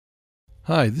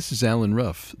Hi, this is Alan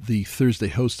Ruff, the Thursday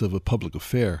host of A Public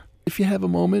Affair. If you have a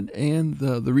moment and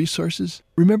the resources,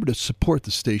 remember to support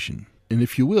the station. And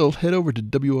if you will, head over to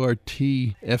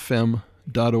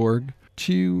WRTFM.org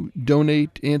to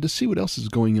donate and to see what else is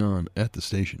going on at the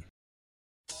station.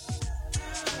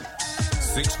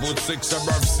 6'6"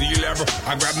 above sea level.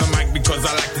 I grab the mic because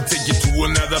I like to take you to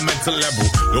another mental level.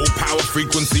 Low power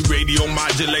frequency radio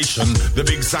modulation. The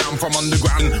big sound from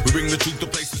underground. We bring the truth to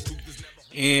places.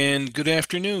 And good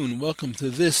afternoon. Welcome to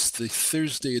this, the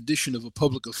Thursday edition of A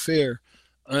Public Affair.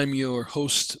 I'm your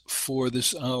host for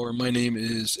this hour. My name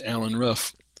is Alan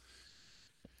Ruff.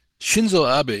 Shinzo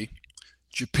Abe,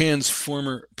 Japan's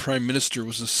former prime minister,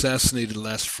 was assassinated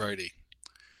last Friday.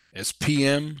 As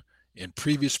PM and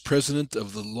previous president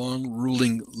of the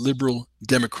long-ruling Liberal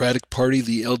Democratic Party,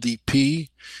 the LDP,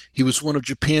 he was one of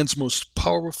Japan's most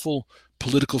powerful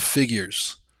political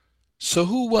figures. So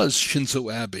who was Shinzo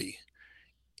Abe?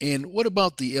 And what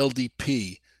about the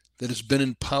LDP that has been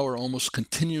in power almost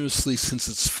continuously since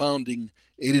its founding,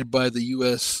 aided by the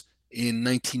U.S. in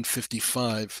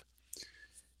 1955?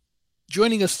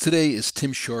 Joining us today is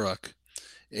Tim Shorrock,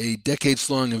 a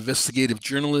decades-long investigative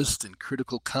journalist and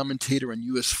critical commentator on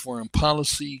U.S. foreign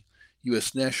policy,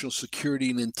 U.S. national security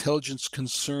and intelligence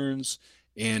concerns,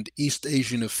 and East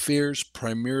Asian affairs,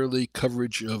 primarily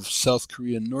coverage of South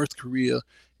Korea, North Korea,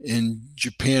 and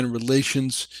Japan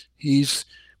relations.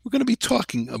 We're going to be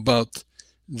talking about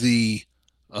the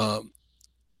Abe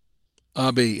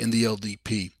and the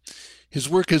LDP.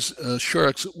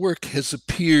 Shorrock's work has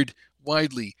appeared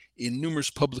widely in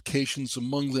numerous publications,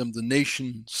 among them The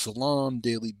Nation, Salon,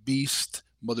 Daily Beast,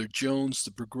 Mother Jones, The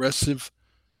Progressive,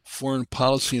 Foreign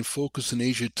Policy and Focus, and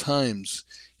Asia Times.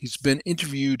 He's been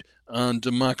interviewed on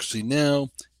Democracy Now!,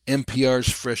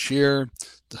 NPR's Fresh Air,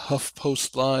 the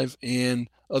HuffPost Live, and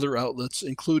other outlets,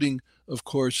 including, of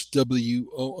course,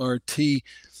 WORT.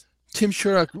 Tim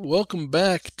Shorrock, welcome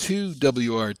back to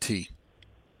WRT.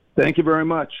 Thank you very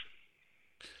much.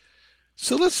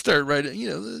 So let's start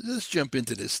let's jump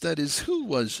into this. That is, who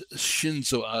was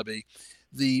Shinzo Abe?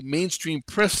 The mainstream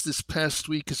press this past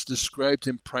week has described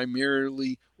him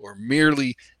primarily or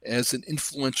merely as an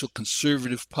influential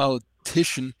conservative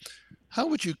politician. How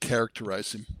would you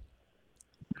characterize him?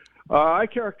 I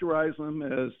characterize him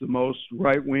as the most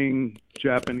right-wing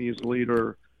Japanese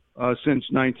leader since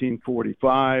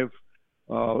 1945,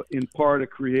 in part a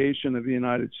creation of the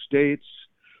United States,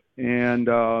 and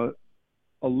a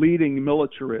leading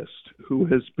militarist who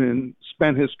has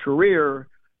spent his career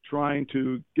trying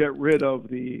to get rid of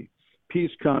the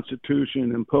peace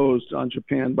constitution imposed on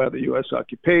Japan by the U.S.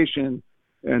 occupation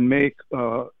and make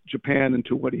Japan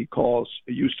into what he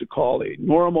used to call a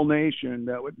normal nation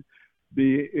that would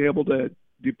be able to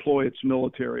deploy its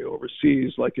military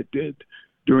overseas like it did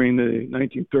during the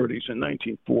 1930s and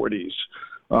 1940s.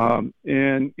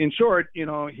 And in short,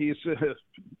 he's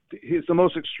the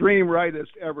most extreme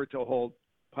rightist ever to hold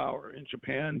power in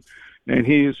Japan, and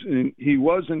he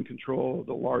was in control of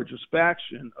the largest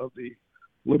faction of the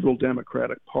Liberal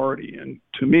Democratic Party. And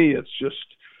to me, it's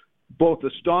just both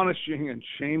astonishing and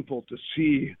shameful to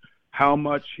see how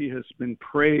much he has been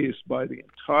praised by the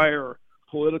entire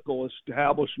political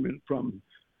establishment, from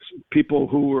people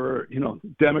who were,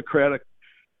 Democratic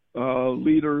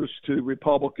leaders to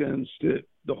Republicans, to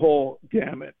the whole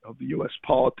gamut of the U.S.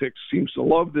 politics seems to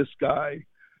love this guy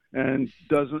and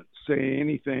doesn't say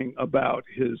anything about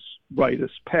his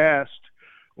rightist past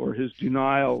or his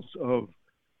denials of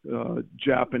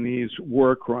Japanese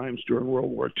war crimes during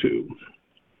World War II.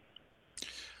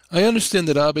 I understand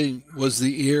that Abe was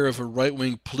the heir of a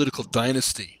right-wing political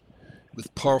dynasty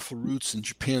with powerful roots in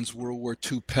Japan's World War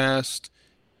II past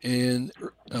and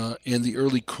the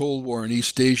early Cold War in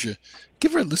East Asia.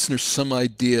 Give our listeners some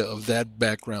idea of that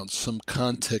background, some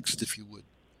context, if you would.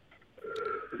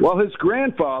 Well, his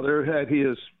grandfather, that he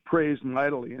has praised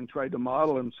mightily and tried to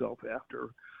model himself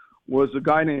after, was a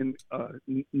guy named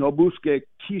Nobusuke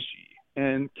Kishi.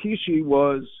 And Kishi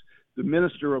was the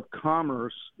Minister of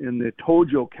Commerce in the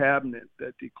Tojo cabinet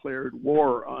that declared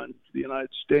war on the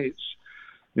United States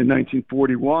in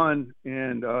 1941,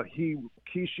 and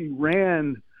Kishi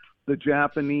ran the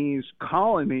Japanese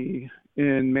colony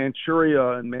in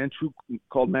Manchuria and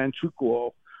called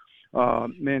Manchukuo,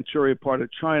 Manchuria, part of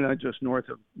China, just north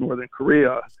of northern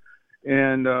Korea.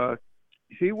 And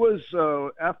he was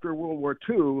after World War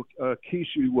II,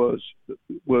 Kishi was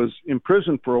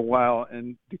imprisoned for a while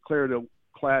and declared a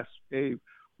Class A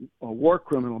war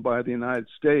criminal by the United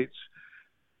States.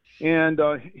 And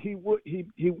he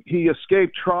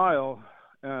escaped trial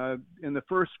in the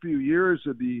first few years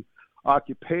of the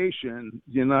occupation.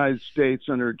 The United States,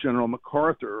 under General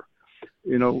MacArthur,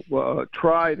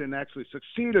 tried and actually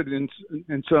succeeded in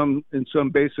some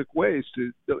basic ways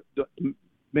to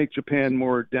make Japan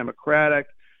more democratic,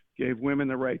 gave women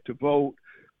the right to vote,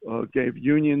 gave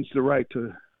unions the right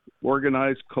to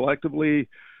organize collectively,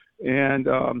 and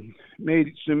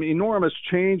made some enormous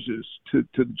changes to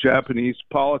the Japanese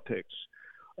politics.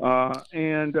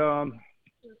 And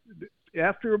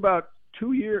after about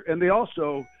 2 years, and they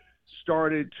also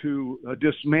started to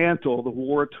dismantle the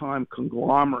wartime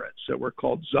conglomerates that were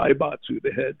called zaibatsu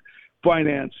that had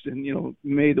financed and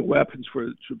made the weapons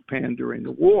for Japan during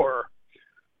the war.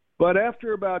 But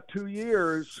after about 2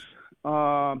 years,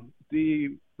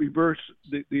 the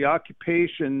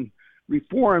occupation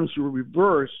reforms were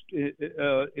reversed,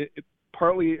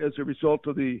 partly as a result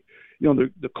of the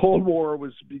Cold War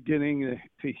was beginning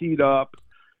to heat up,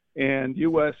 and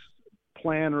U.S.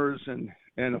 planners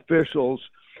and officials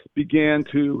began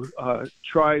to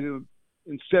try to,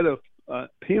 instead of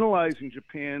penalizing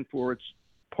Japan for its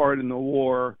part in the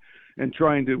war and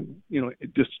trying to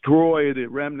destroy the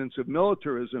remnants of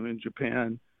militarism in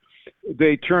Japan,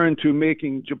 they turned to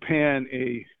making Japan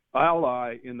a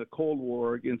ally in the Cold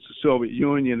War against the Soviet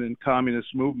Union and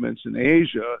communist movements in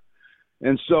Asia,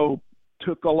 and so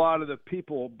brought a lot of the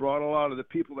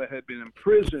people that had been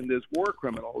imprisoned as war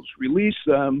criminals, released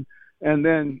them, and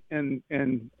then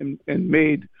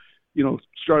made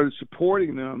started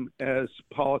supporting them as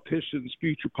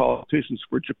future politicians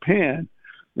for Japan.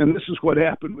 And this is what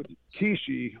happened with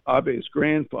Kishi, Abe's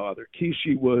grandfather.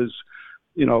 Kishi was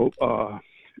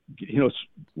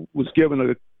given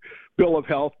a bill of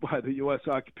health by the U.S.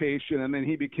 occupation, and then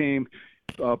he became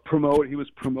He was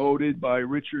promoted by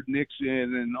Richard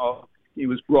Nixon, and he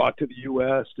was brought to the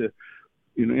U.S. to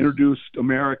introduce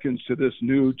Americans to this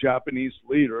new Japanese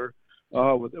leader.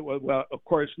 Well, of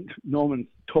course, no one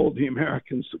told the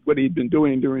Americans what he'd been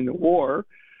doing during the war.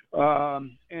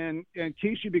 And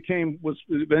Kishi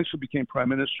eventually became prime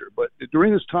minister. But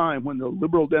during this time, when the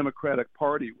Liberal Democratic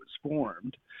Party was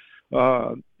formed,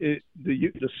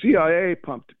 the CIA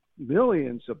pumped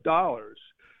millions of dollars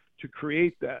to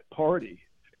create that party,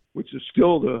 which is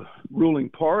still the ruling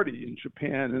party in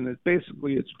Japan, and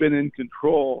it's been in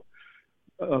control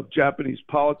of Japanese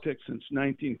politics since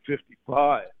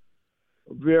 1955.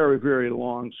 A very, very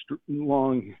long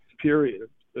period,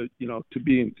 to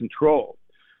be in control.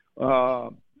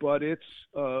 But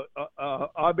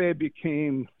Abe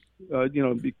became,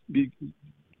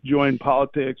 joined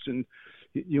politics and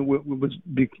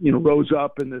rose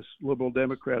up in this Liberal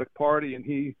Democratic Party, and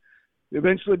he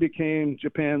eventually became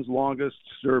Japan's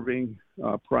longest-serving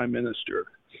prime minister.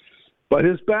 But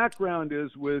his background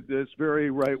is with this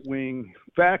very right-wing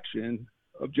faction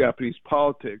of Japanese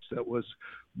politics that was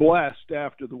blessed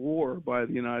after the war by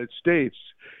the United States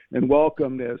and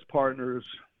welcomed as partners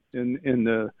in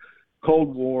the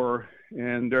Cold War,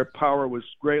 and their power was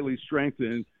greatly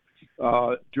strengthened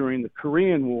during the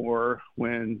Korean War,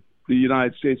 when the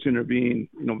United States intervened,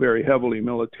 very heavily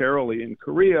militarily in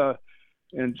Korea,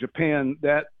 and Japan,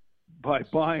 that by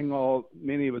buying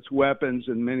many of its weapons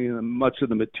and much of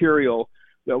the material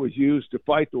that was used to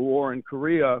fight the war in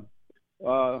Korea,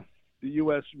 the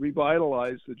U.S.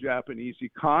 revitalized the Japanese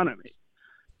economy.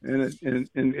 And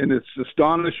it's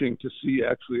astonishing to see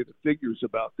actually the figures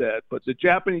about that. But the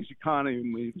Japanese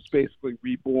economy was basically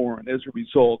reborn as a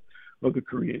result of the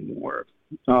Korean War.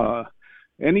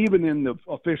 And even in the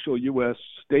official U.S.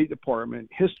 State Department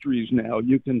histories now,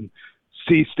 you can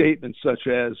see statements such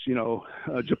as,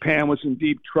 Japan was in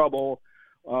deep trouble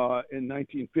in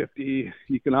 1950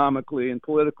 economically and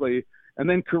politically, and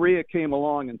then Korea came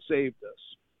along and saved us.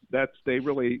 They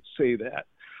really say that.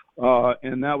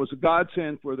 And that was a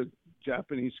godsend for the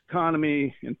Japanese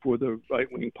economy and for the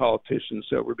right-wing politicians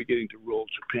that were beginning to rule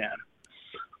Japan.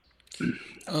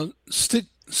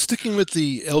 Sticking with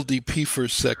the LDP for a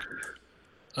sec,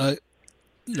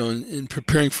 in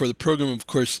preparing for the program, of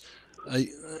course, I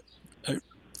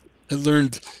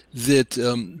learned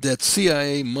that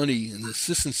CIA money and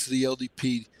assistance to the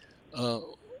LDP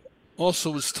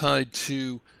also was tied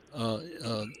to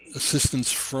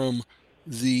assistance from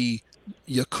the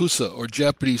Yakuza, or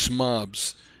Japanese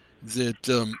mobs, that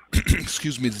the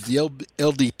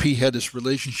LDP had this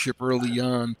relationship early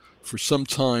on for some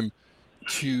time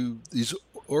to these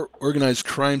organized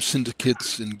crime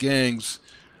syndicates and gangs,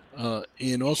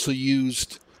 and also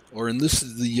used or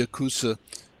enlisted the Yakuza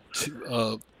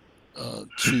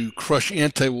to crush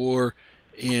anti-war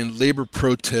and labor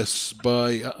protests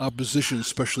by opposition,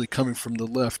 especially coming from the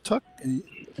left. Talk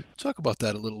about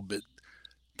that a little bit.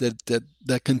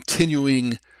 That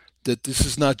continuing, that this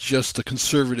is not just a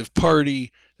conservative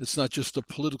party, it's not just a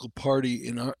political party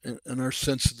in our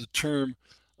sense of the term,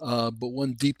 but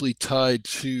one deeply tied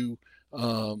to,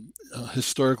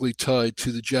 historically tied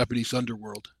to the Japanese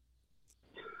underworld.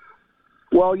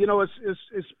 Well,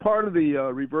 it's part of the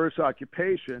reverse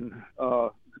occupation.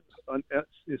 An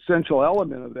essential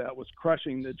element of that was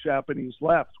crushing the Japanese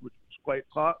left, which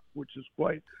is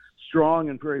quite strong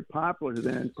and very popular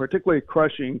then, particularly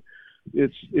crushing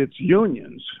its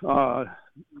unions. A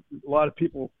lot of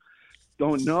people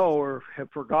don't know or have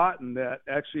forgotten that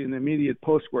actually in the immediate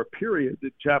post-war period,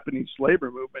 the Japanese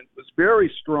labor movement was very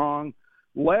strong,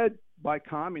 led by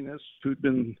communists who'd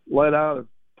been let out of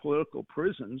political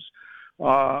prisons.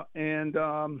 So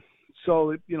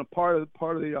part of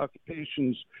the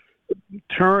occupation's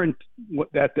turn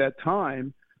at that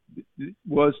time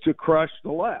was to crush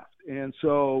the left, and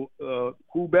so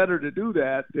who better to do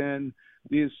that than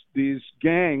these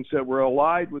gangs that were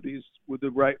allied with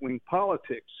the right wing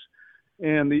politics,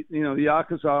 and the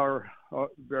Yakuza are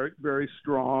very, very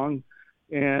strong,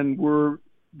 and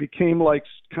became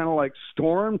kind of like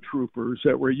stormtroopers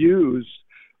that were used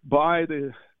by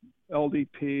the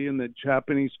LDP and the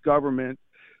Japanese government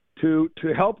to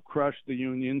help crush the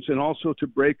unions and also to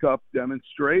break up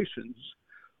demonstrations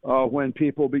when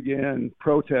people began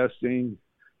protesting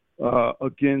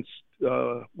against.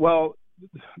 The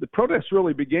protests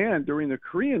really began during the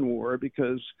Korean War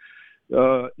because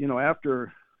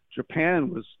after Japan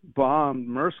was bombed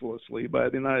mercilessly by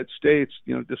the United States,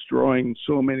 destroying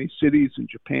so many cities in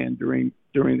Japan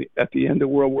at the end of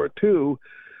World War II.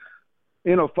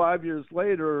 5 years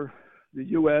later, the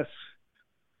U.S.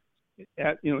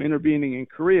 Intervening in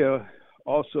Korea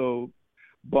also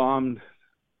bombed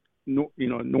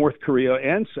North Korea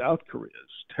and South Korea.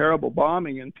 It's terrible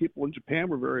bombing, and people in Japan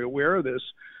were very aware of this.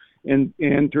 And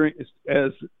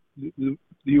as the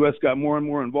U.S. got more and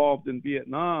more involved in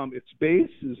Vietnam, its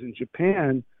bases in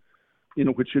Japan,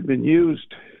 which had been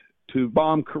used to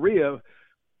bomb Korea,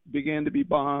 began to be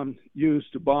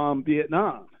used to bomb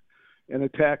Vietnam and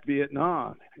attack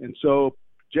Vietnam. And so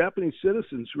Japanese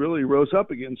citizens really rose up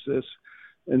against this,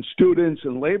 and students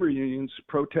and labor unions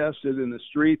protested in the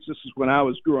streets. This is when I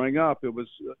was growing up. It was,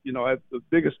 the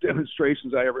biggest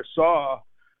demonstrations I ever saw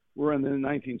were in the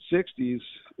 1960s,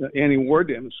 anti-war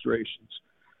demonstrations.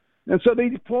 And so they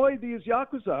deployed these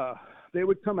Yakuza. They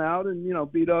would come out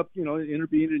and, beat up,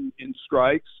 intervene in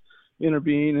strikes,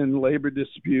 intervene in labor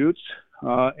disputes,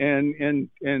 and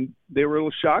they were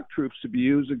little shock troops to be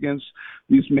used against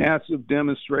these massive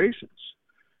demonstrations.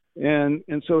 And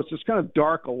so it's this kind of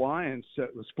dark alliance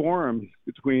that was formed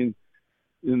between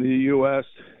in the U.S.,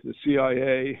 the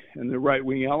CIA, and the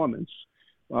right-wing elements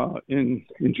in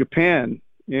Japan.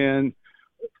 And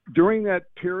during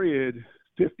that period,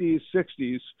 50s,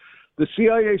 60s, the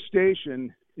CIA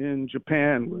station in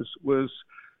Japan was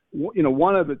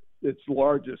one of its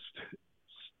largest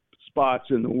spots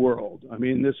in the world. I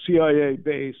mean, the CIA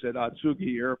base at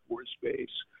Atsugi Air Force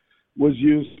Base was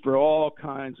used for all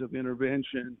kinds of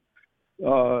intervention,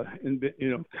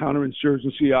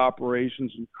 counterinsurgency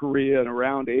operations in Korea and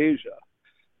around Asia.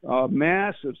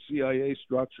 Massive CIA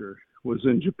structure was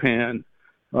in Japan.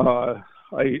 I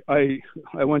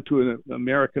went to an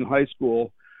American high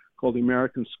school called the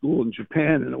American School in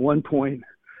Japan, and at one point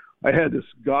I had this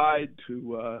guide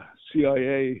to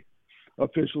CIA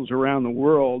officials around the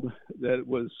world that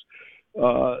was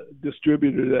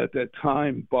distributed at that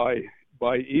time by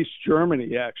East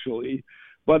Germany, actually,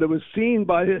 but it was seen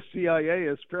by the CIA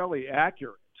as fairly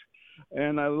accurate.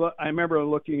 And I remember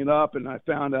looking it up, and I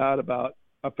found that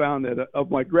of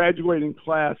my graduating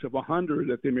class of 100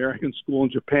 at the American School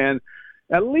in Japan,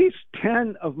 at least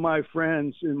 10 of my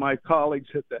friends and my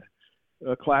colleagues at the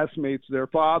classmates, their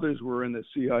fathers were in the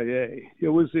CIA. It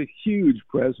was a huge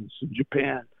presence in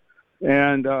Japan,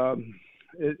 and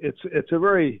it's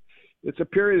a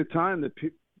period of time that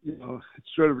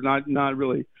it's sort of not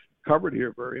really covered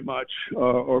here very much,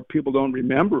 or people don't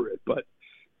remember it. But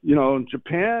in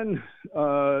Japan,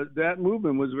 that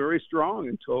movement was very strong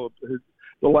until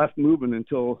the left movement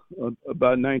until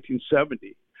about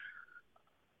 1970.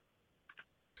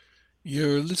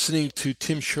 You're listening to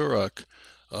Tim Shorrock,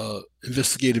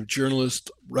 investigative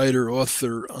journalist, writer,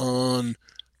 author on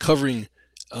covering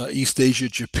East Asia,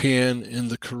 Japan, and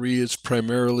the Koreas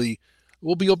primarily.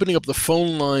 We'll be opening up the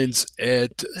phone lines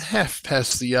at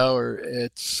 6:30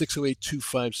 at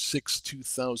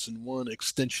 608-256-2001,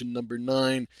 extension number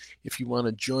 9. If you want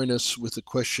to join us with a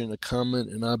question, a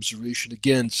comment, an observation,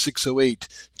 again,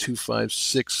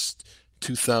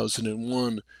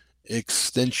 608-256-2001,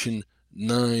 extension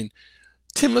 9.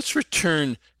 Tim, let's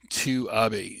return to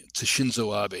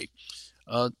Shinzo Abe.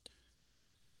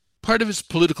 Part of his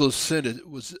political ascent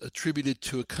was attributed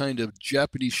to a kind of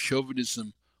Japanese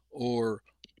chauvinism or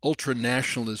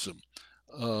ultra-nationalism.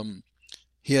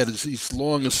 He had these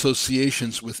long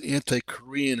associations with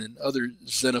anti-Korean and other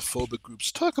xenophobic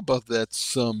groups. Talk about that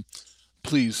some,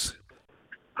 please.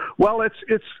 Well,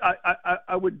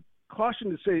 I would caution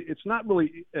to say it's not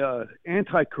really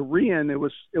anti-Korean. It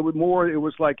was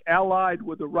like allied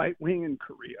with the right wing in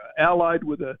Korea, allied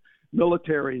with the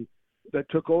military that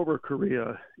took over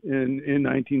Korea in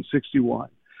 1961.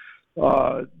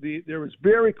 There was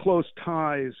very close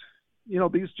ties.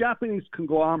 These Japanese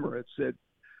conglomerates that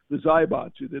the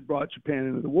Zaibatsu that brought Japan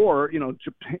into the war.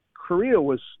 Korea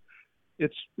was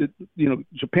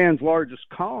Japan's largest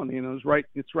colony, and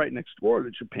it's right next door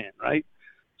to Japan, right?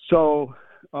 So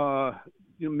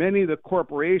many of the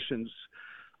corporations,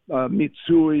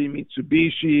 Mitsui,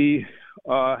 Mitsubishi,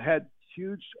 had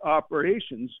huge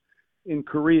operations in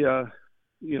Korea,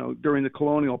 during the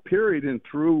colonial period and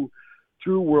through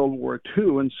World War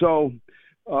II. And so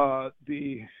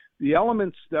the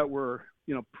elements that were,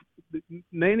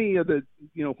 many of the,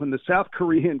 when the South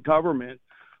Korean government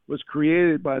was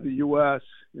created by the U.S.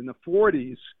 in the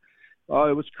 40s,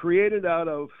 it was created out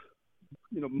of,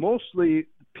 mostly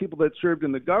people that served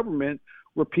in the government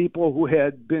were people who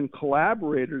had been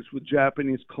collaborators with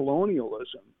Japanese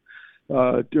colonialism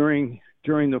during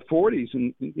the 40s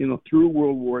and through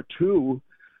World War II.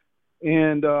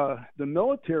 And the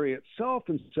military itself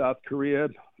in South Korea,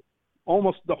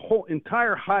 almost the whole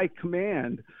entire high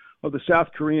command of the South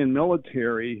Korean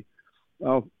military,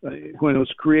 when it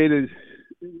was created,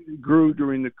 grew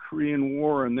during the Korean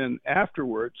War and then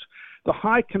afterwards, the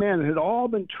high command had all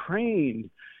been trained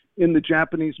in the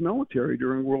Japanese military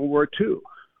during World War II.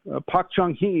 Park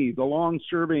Chung-hee, the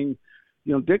long-serving,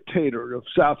 dictator of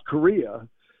South Korea,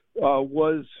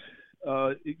 was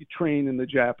trained in the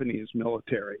Japanese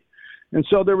military. And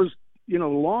so there was,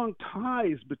 long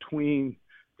ties between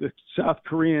the South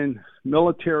Korean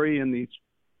military and these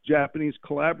Japanese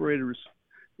collaborators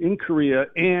in Korea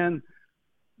and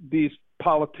these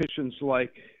politicians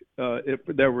like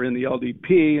that were in the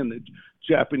LDP and the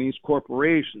Japanese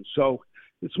corporations. So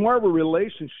it's more of a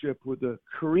relationship with the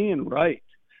Korean right.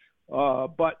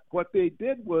 But what they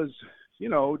did was,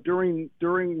 during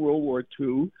World War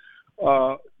II,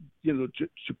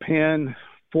 Japan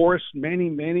forced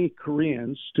many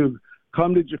Koreans to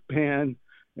come to Japan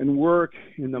and work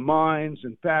in the mines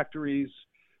and factories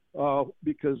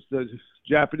because the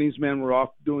Japanese men were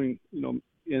off doing,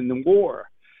 in the war.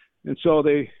 And so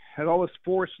they had all this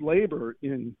forced labor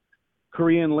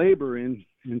Korean labor in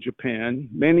Japan.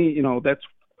 Many, that's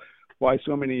why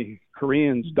so many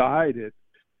Koreans died at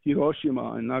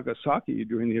Hiroshima and Nagasaki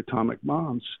during the atomic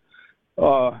bombs.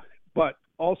 But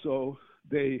also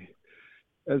they,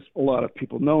 as a lot of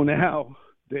people know now,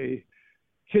 they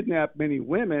kidnapped many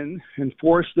women and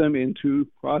forced them into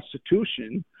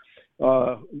prostitution,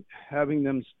 having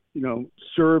them,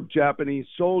 serve Japanese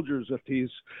soldiers at these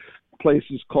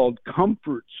places called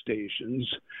comfort stations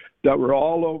that were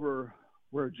all over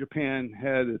where Japan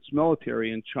had its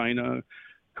military in China,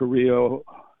 Korea,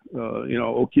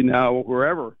 Okinawa,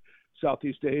 wherever,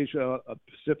 Southeast Asia,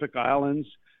 Pacific Islands.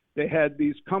 They had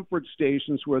these comfort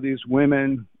stations where these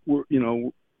women were,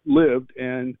 lived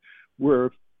and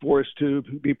were forced to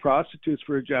be prostitutes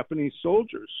for Japanese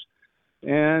soldiers.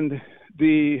 And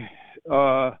the,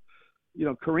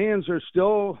 Koreans are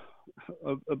still,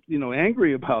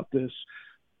 angry about this,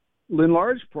 in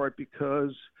large part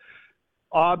because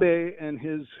Abe and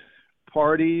his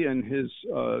party and his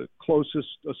closest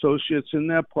associates in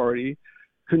that party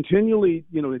continually,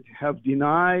 have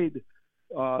denied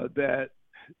that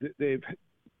they've,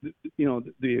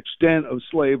 the extent of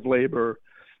slave labor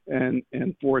and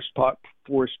forced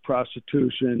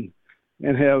prostitution,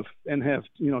 and have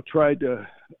tried to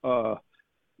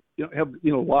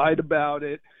lied about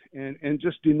it and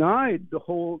just denied the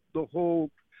whole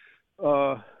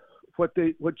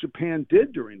what Japan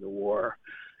did during the war.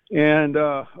 And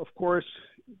of course,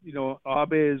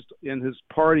 Abe and his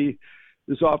party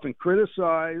is often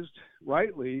criticized,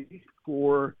 rightly,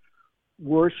 for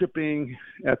worshiping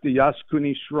at the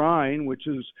Yasukuni Shrine, which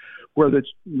is where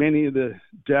many of the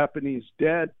Japanese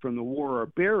dead from the war are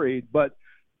buried. But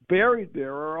buried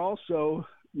there are also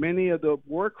many of the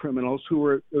war criminals who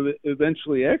were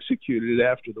eventually executed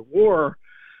after the war.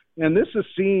 And this is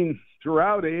seen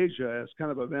throughout Asia as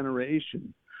kind of a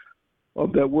veneration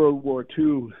of that World War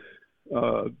II,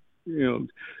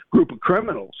 group of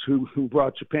criminals who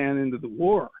brought Japan into the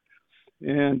war.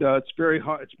 And it's very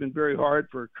hard. It's been very hard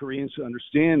for Koreans to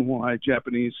understand why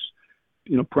Japanese,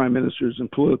 prime ministers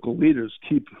and political leaders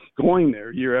keep going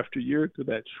there year after year to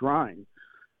that shrine.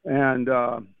 And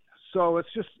so it's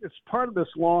part of this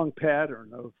long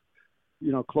pattern of,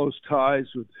 close ties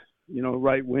with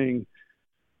right-wing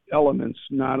elements,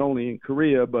 not only in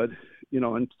Korea, but,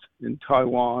 in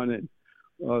Taiwan and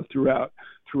throughout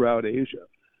Asia.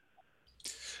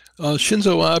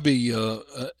 Shinzo Abe,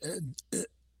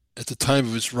 at the time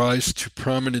of his rise to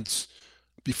prominence,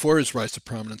 before his rise to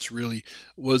prominence, really,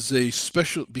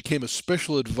 became a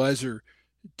special advisor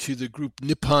to the group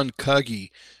Nippon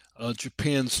Kagi,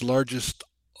 Japan's largest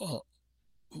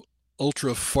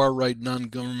ultra far right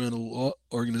non-governmental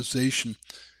organization.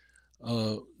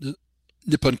 The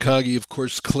Nippon Kagi, of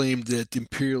course, claimed that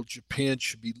Imperial Japan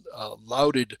should be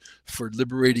lauded for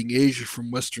liberating Asia from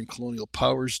Western colonial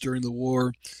powers during the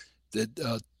war, that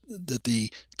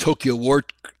the Tokyo War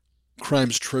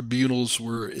Crimes Tribunals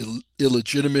were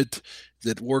illegitimate,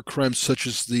 that war crimes such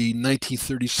as the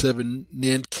 1937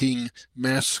 Nanking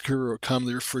Massacre, or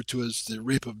commonly referred to as the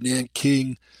Rape of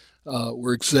Nanking,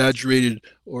 were exaggerated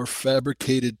or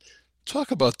fabricated.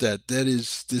 Talk about that.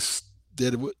 There's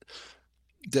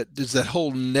that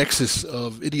whole nexus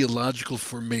of ideological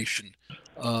formation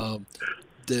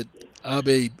that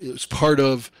Abe was part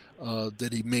of, that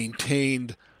he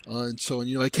maintained, and so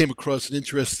on. I came across an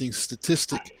interesting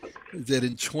statistic that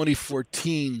in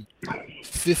 2014,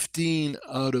 15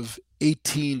 out of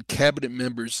 18 cabinet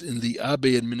members in the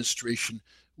Abe administration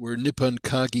were Nippon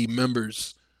Kagi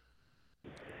members.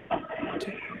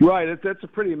 Right, that's a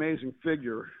pretty amazing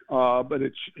figure, but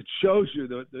it shows you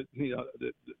the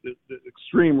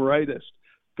extreme rightist,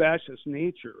 fascist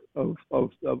nature of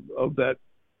that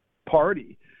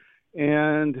party,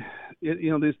 and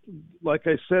like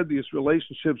I said, these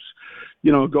relationships,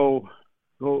 go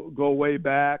way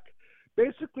back.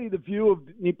 Basically, the view of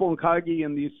Nippon Kagi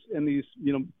and these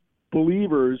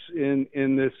believers in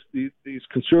these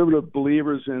conservative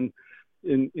believers in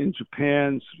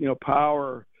Japan's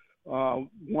power,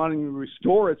 wanting to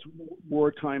restore its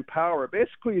wartime power.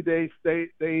 Basically, they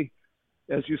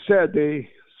as you said, they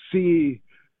see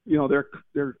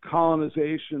their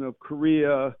colonization of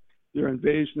Korea, their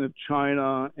invasion of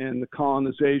China, and the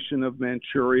colonization of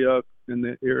Manchuria in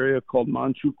the area called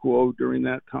Manchukuo during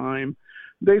that time.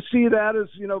 They see that as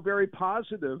very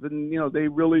positive, and they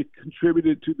really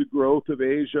contributed to the growth of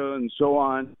Asia and so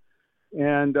on.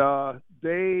 And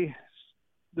the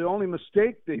only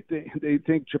mistake they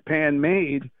think Japan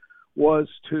made was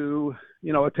to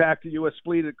attack the U.S.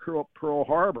 fleet at Pearl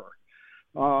Harbor.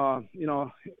 So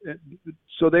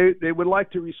they would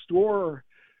like to restore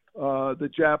the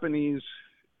Japanese,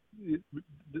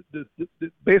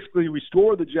 basically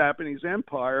restore the Japanese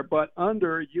empire, but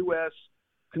under U.S.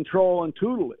 control and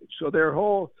tutelage. So their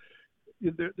whole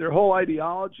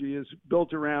ideology is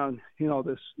built around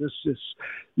this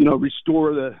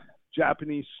restore the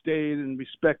Japanese state and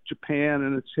respect Japan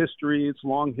and its history, its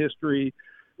long history,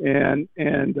 and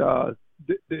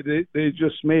they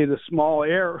just made a small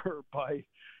error by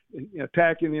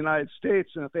attacking the United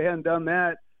States. And if they hadn't done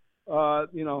that,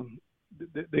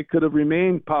 they could have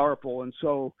remained powerful. And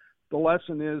so the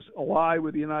lesson is ally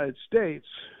with the United States.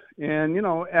 And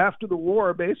after the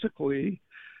war, basically,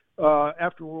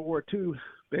 after World War II,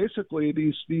 basically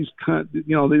the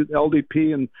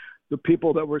LDP and the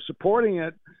people that were supporting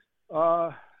it,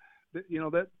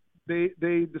 that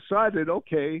they decided,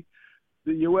 okay,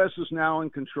 the U.S. is now in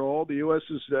control. The U.S.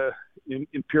 is the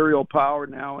imperial power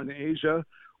now in Asia.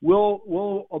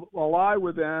 We'll ally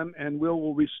with them, and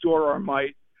we'll restore our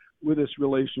might with this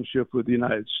relationship with the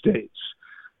United States.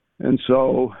 And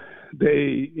so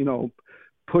they,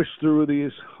 pushed through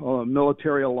these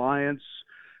military alliance.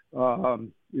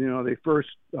 They first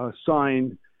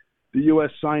signed, the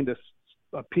U.S. signed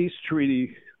a peace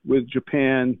treaty with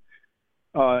Japan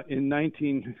in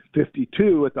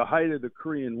 1952 at the height of the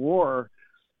Korean War,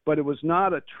 but it was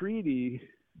not a treaty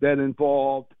that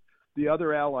involved the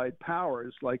other allied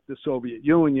powers like the Soviet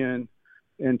Union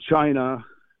and China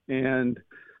and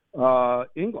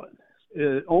England.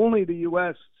 Only the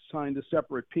U.S. signed a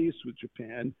separate peace with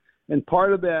Japan, and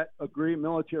part of that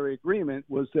military agreement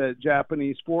was that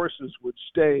Japanese forces would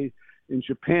stay in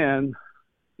Japan,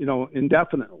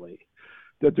 indefinitely,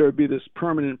 that there would be this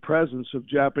permanent presence of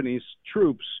Japanese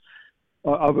troops,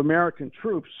 of American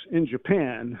troops in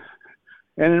Japan.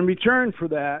 And in return for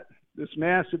that, this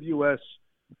massive U.S.,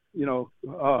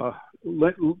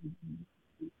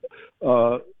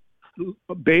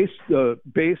 base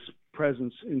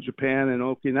presence in Japan and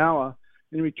Okinawa,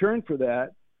 in return for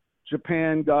that,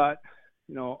 Japan got,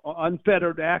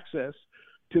 unfettered access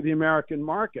to the American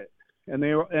market. And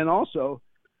also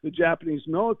the Japanese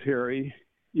military,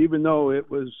 even though it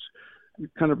was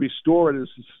kind of restored as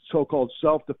so-called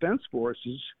self-defense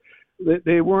forces,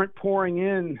 they weren't pouring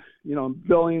in,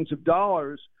 billions of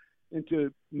dollars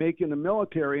into making the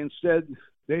military. Instead,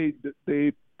 they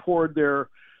poured their,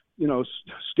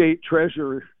 state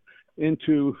treasure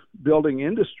into building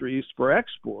industries for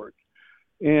export,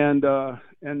 and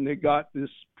they got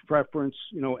this preference,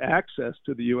 access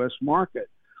to the U.S. market,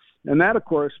 and that, of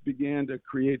course, began to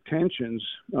create tensions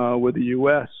with the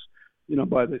U.S. In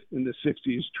the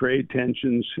 60s, trade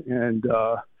tensions, and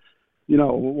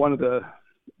one of the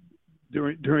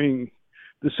during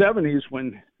the 70s,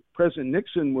 when President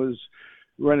Nixon was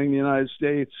running the United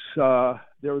States,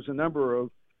 there was a number of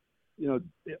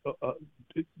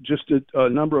a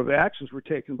number of actions were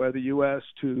taken by the U.S.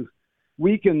 to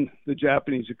weaken the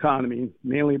Japanese economy,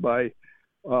 mainly by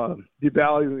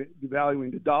devaluing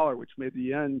the dollar, which made the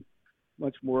yen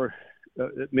much more.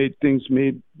 It made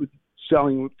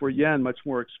selling for yen much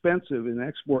more expensive in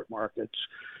export markets.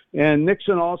 And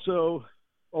Nixon also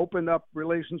opened up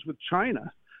relations with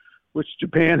China, which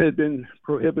Japan had been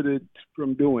prohibited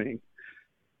from doing.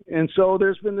 And so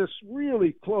there's been this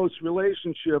really close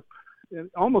relationship, and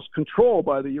almost control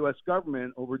by the U.S.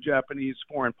 government over Japanese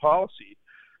foreign policy,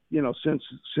 since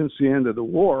the end of the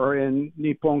war. And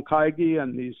Nippon Kaigi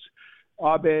and these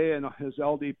Abe and his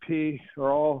LDP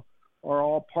are all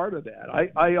part of that.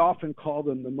 I often call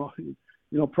them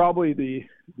probably the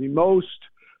most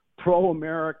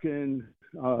pro-American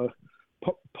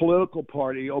political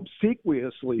party,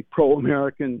 obsequiously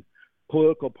pro-American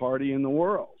political party in the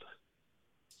world.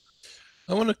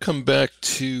 I want to come back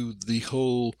to the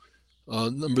whole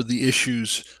number of the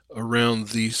issues around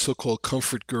the so-called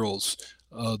comfort girls,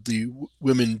 the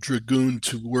women dragooned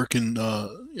to work in,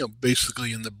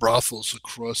 basically in the brothels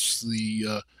across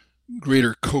the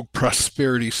greater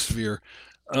co-prosperity sphere.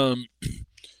 Abe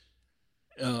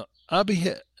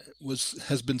was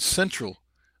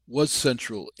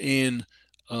central in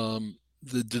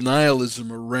the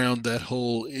denialism around that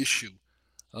whole issue.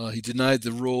 He denied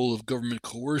the role of government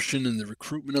coercion in the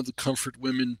recruitment of the comfort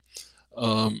women.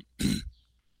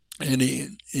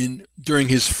 And during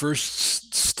his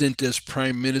first stint as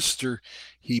prime minister,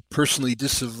 he personally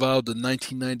disavowed the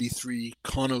 1993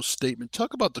 Kono Statement.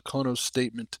 Talk about the Kono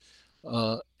Statement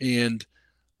and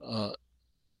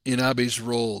in Abe's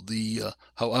role,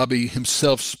 how Abe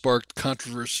himself sparked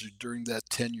controversy during that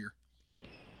tenure.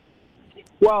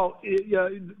 Well,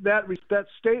 that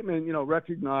statement,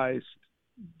 recognized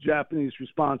Japanese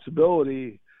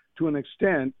responsibility to an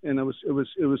extent, and it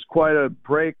was quite a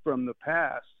break from the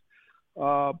past.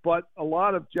 But a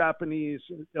lot of Japanese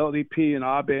LDP and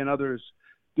Abe and others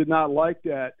did not like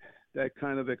that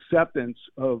kind of acceptance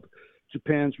of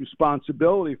Japan's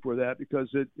responsibility for that, because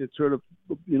it sort of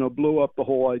blew up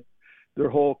their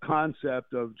whole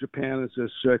concept of Japan as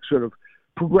this sort of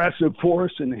progressive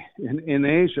force in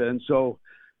Asia, and so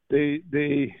they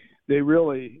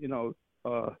really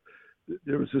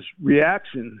there was this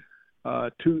reaction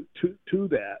to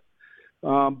that.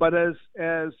 But as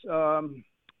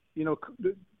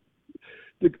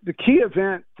the key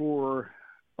event for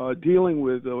dealing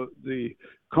with the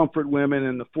comfort women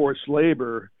and the forced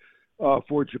labor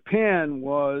for Japan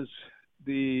was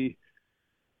the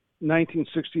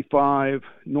 1965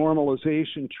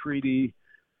 normalization treaty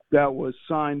that was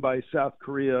signed by South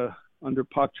Korea under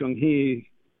Park Chung-hee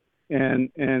and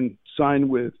signed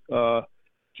with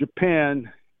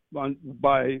Japan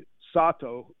by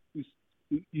Sato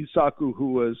Isaku,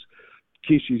 who was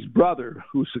Kishi's brother,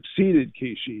 who succeeded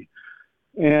Kishi.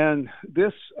 And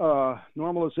this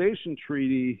normalization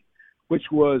treaty,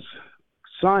 which was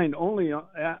signed only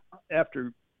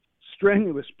after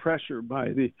strenuous pressure by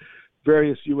the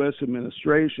various U.S.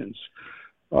 administrations,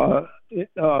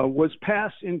 was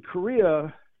passed in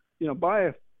Korea, by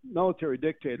a military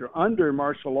dictator under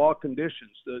martial law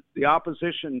conditions. The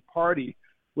opposition party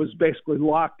was basically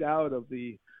locked out of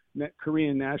the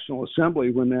Korean National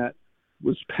Assembly when that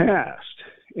was passed.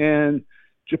 And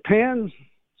Japan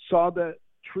saw that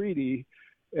treaty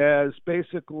as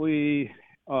basically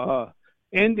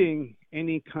ending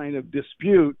any kind of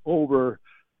dispute over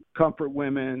comfort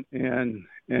women and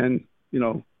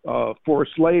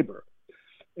forced labor.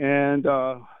 And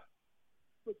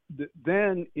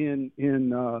then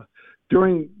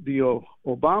during the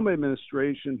Obama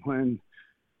administration, when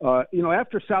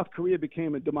after South Korea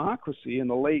became a democracy in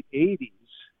the late 80s,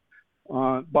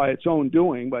 by its own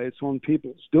doing, by its own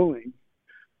people's doing,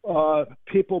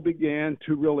 people began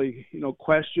to really,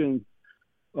 question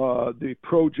the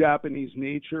pro-Japanese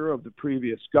nature of the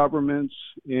previous governments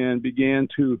and began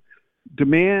to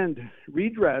demand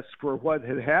redress for what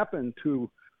had happened to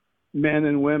men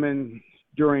and women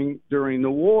during the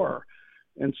war.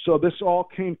 And so this all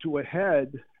came to a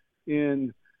head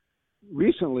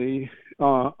recently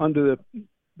under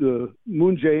the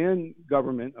Moon Jae-in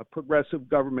government, a progressive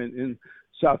government in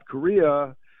South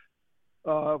Korea,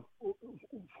 uh,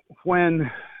 when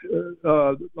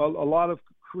a lot of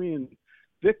Korean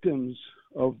victims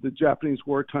of the Japanese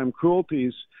wartime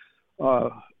cruelties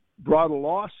brought a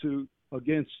lawsuit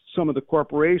against some of the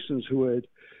corporations who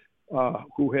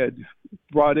had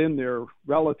brought in their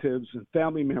relatives and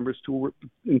family members to work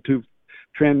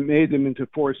made them into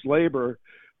forced labor.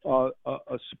 A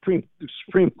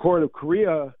Supreme Court of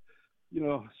Korea,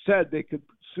 said they could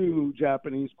sue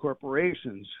Japanese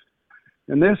corporations.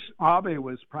 And Abe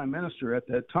was prime minister at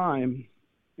that time,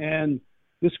 and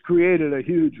this created a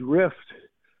huge rift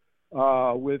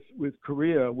with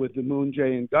Korea, with the Moon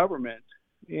Jae-in government.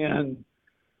 And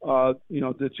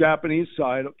the Japanese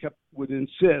side would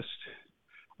insist,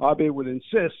 Abe would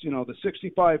insist, the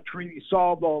 65 treaty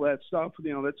solved all that stuff.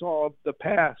 That's all the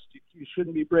past. You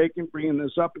shouldn't be bringing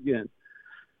this up again.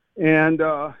 And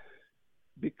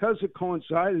because it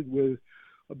coincided with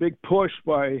a big push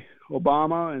by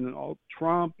Obama and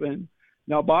Trump and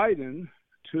now Biden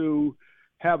to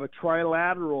have a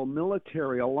trilateral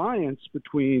military alliance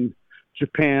between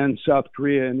Japan, South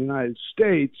Korea, and the United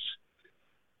States,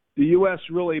 the U.S.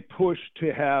 really pushed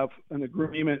to have an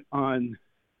agreement on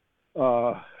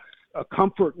a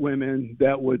comfort women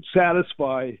that would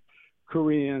satisfy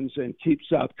Koreans and keep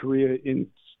South Korea in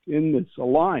this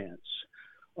alliance.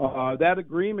 That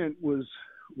agreement was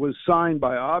signed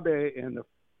by Abe and the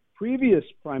previous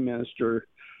prime minister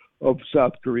of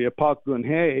South Korea, Park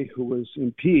Geun-hye, who was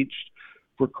impeached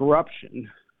for corruption.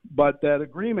 But that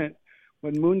agreement,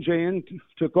 when Moon Jae-in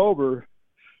took over,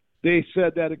 they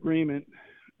said that agreement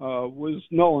was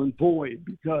null and void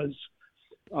because,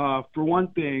 for one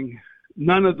thing,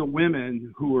 none of the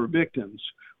women who were victims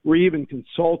were even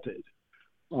consulted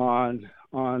on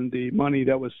the money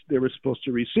that they were supposed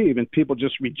to receive, and people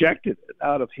just rejected it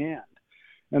out of hand.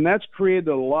 And that's created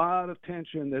a lot of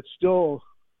tension that's still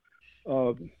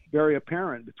very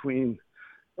apparent between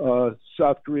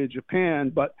South Korea and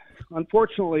Japan. But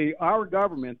unfortunately, our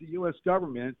government, the U.S.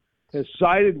 government, has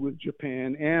sided with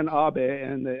Japan and Abe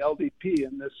and the LDP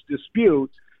in this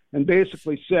dispute and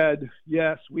basically said,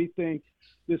 yes, we think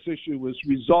this issue was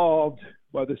resolved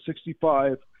by the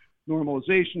 65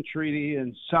 Normalization Treaty,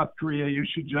 and South Korea, you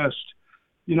should just,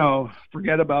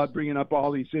 forget about bringing up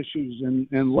all these issues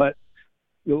and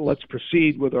let's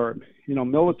proceed with our,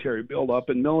 military buildup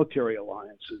and military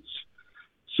alliances.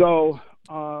 So,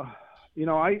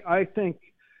 I think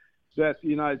that the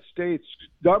United States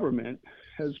government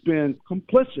has been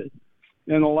complicit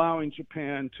in allowing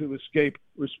Japan to escape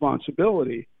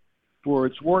responsibility for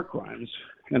its war crimes.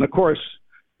 And of course,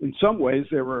 in some ways,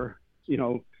 they were,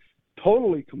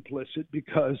 totally complicit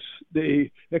because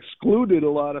they excluded a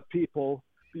lot of people.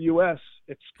 The U.S.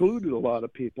 excluded a lot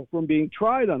of people from being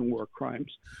tried on war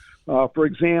crimes. For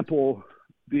example,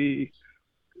 the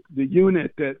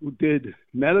unit that did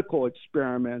medical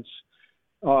experiments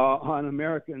on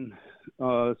American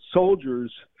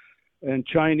soldiers and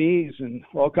Chinese and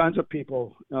all kinds of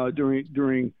people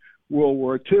during World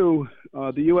War II,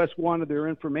 the U.S. wanted their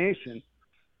information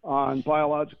on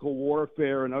biological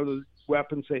warfare and other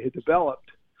weapons they had developed.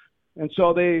 And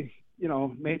so they,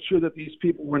 made sure that these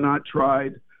people were not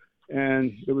tried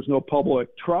and there was no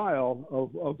public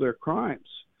trial of their crimes.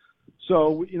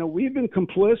 So, we've been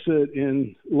complicit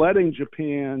in letting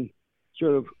Japan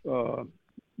sort of,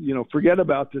 forget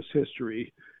about this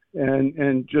history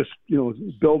and just,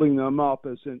 building them up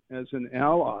as an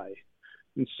ally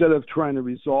instead of trying to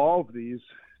resolve these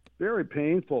very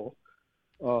painful,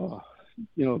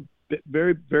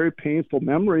 very, very painful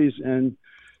memories and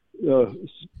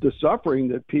the suffering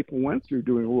that people went through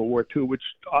during World War II, which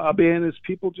Abe and his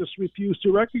people just refused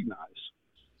to recognize.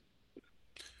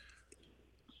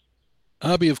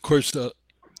 Abe, of course, has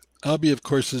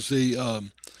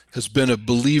been a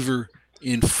believer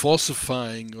in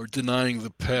falsifying or denying the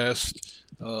past.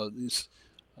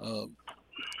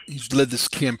 He's led this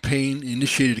campaign,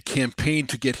 initiated a campaign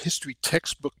to get history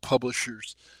textbook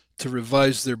publishers to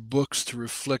revise their books to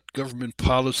reflect government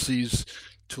policies,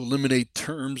 to eliminate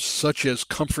terms such as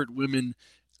comfort women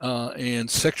and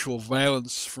sexual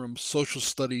violence from social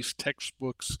studies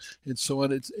textbooks and so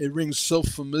on. It rings so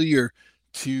familiar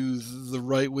to the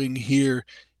right wing here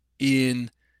in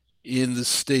the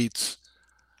States.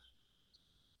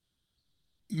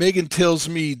 Megan tells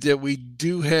me that we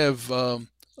do have a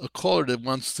caller that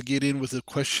wants to get in with a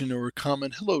question or a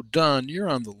comment. Hello, Don, you're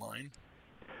on the line.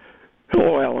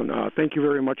 Hello, Alan. Thank you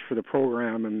very much for the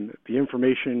program, and the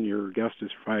information your guest is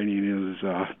providing is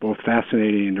both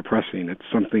fascinating and depressing. It's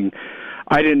something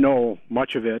I didn't know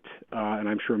much of it, and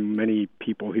I'm sure many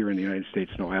people here in the United States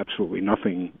know absolutely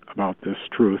nothing about this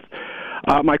truth.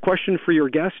 My question for your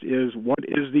guest is, what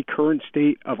is the current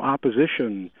state of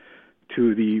opposition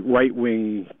to the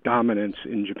right-wing dominance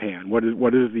in Japan? What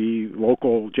is the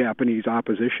local Japanese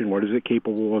opposition? What is it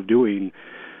capable of doing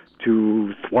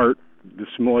to thwart this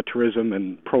militarism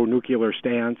and pro-nuclear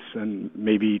stance and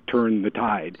maybe turn the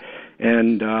tide?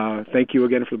 And thank you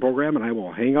again for the program, and I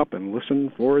will hang up and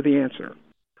listen for the answer.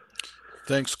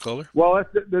 Thanks, caller. Well,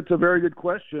 that's a very good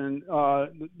question.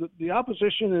 The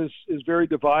opposition is very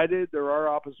divided. There are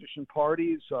opposition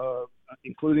parties,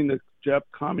 including the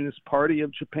Communist Party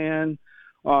of Japan.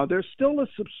 There's still a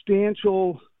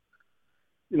substantial,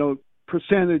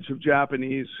 percentage of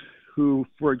Japanese who,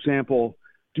 for example,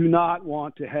 do not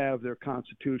want to have their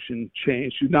constitution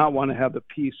changed, do not want to have the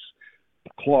peace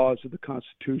clause of the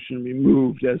Constitution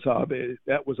removed, as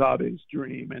that was Abe's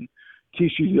dream. And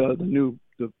Kishida,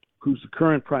 who's the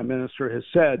current prime minister, has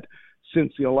said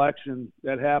since the election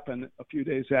that happened a few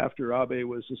days after Abe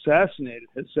was assassinated,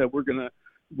 has said we're gonna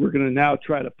now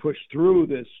try to push through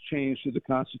this change to the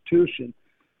Constitution.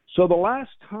 So the last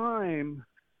time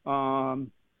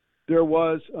there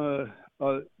was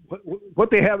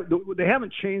what they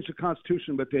haven't changed the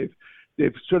Constitution, but they've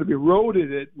sort of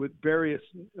eroded it with various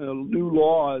new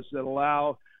laws that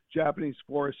allow Japanese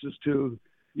forces to,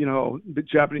 the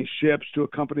Japanese ships to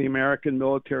accompany American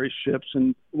military ships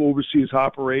and overseas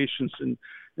operations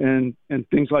and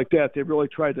things like that. They've really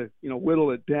tried to,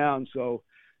 whittle it down. So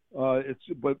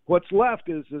but what's left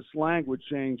is this language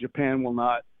saying Japan will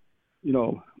not,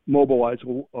 mobilize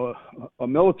a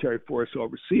military force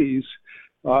overseas.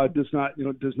 Does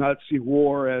not see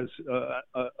war as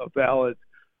a valid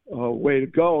way to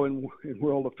go in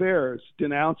world affairs,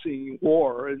 denouncing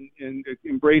war and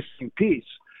embracing peace.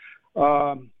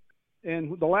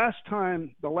 And the last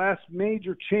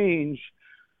major change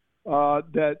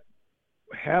that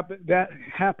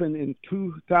happened in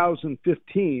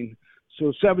 2015,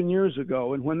 so 7 years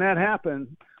ago. And when that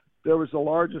happened, there was the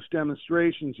largest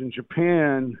demonstrations in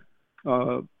Japan,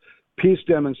 peace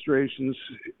demonstrations,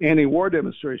 anti-war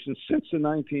demonstrations since the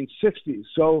 1960s.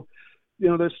 So,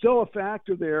 there's still a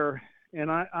factor there, and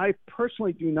I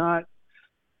personally do not.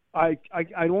 I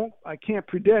can't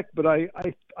predict, but I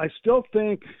still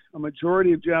think a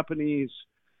majority of Japanese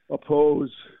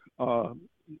oppose,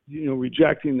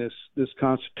 rejecting this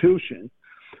Constitution,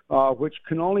 which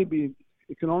can only be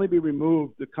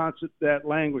removed. That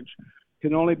language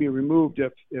can only be removed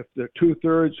if the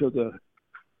 2/3 of the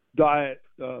Diet,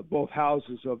 both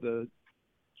houses of the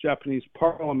Japanese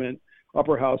Parliament,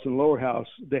 upper house and lower house,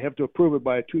 they have to approve it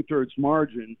by a 2/3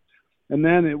 margin. And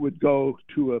then it would go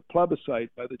to a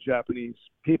plebiscite by the Japanese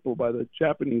people, by the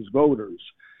Japanese voters.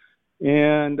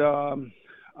 And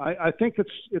I think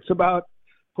it's about,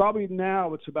 probably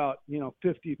now it's about,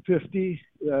 50-50.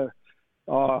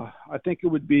 I think it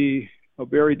would be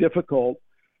very difficult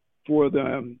for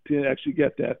them to actually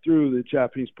get that through the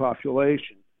Japanese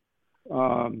population.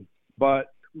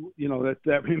 But,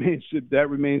 that remains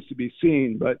to be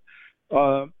seen. But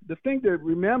the thing to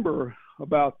remember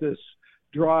about this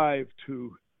drive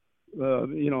to,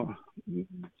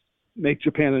 make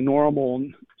Japan a normal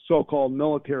so-called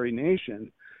military nation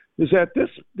is that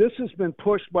this has been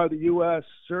pushed by the U.S.,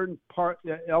 certain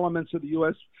elements of the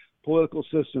U.S. political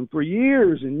system for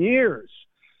years and years,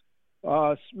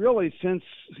 really since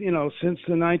the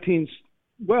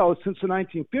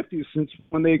 1950s, since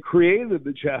when they created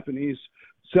the Japanese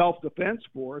Self-Defense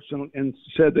Force and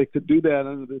said they could do that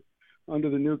under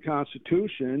the new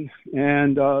Constitution.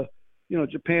 And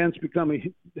Japan's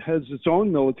has its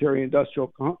own military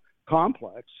industrial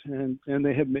complex, and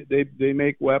they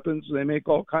make weapons, they make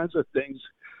all kinds of things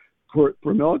for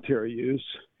military use,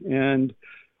 and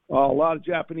a lot of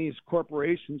Japanese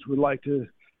corporations would like to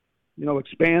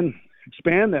expand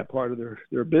that part of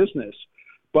their business.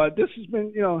 But this has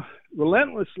been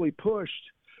relentlessly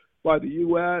pushed by the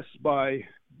U.S., by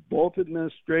both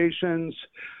administrations.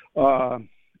 I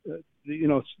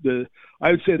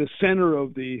would say the center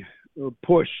of the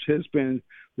push has been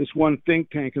this one think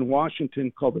tank in Washington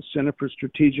called the Center for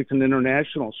Strategic and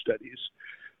International Studies,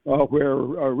 where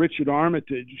Richard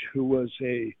Armitage, who was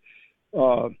a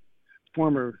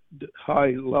former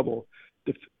high-level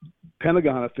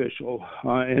Pentagon official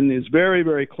and is very,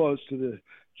 very close to the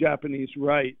Japanese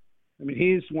right. I mean,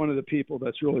 he's one of the people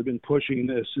that's really been pushing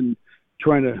this and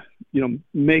trying to,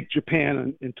 make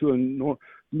Japan into a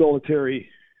military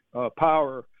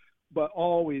power, but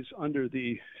always under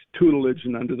the tutelage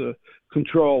and under the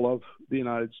control of the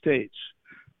United States.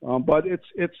 But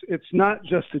it's not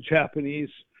just a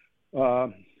Japanese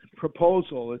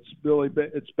proposal.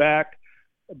 It's backed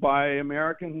by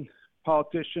American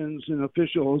politicians and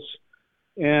officials,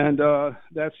 and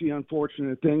that's the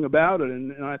unfortunate thing about it.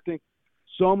 And I think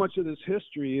so much of this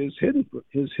history is hidden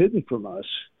from us.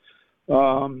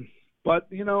 But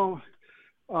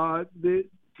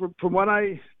from what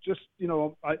I just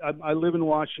I live in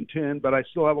Washington, but I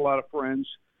still have a lot of friends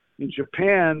in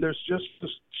Japan. There's just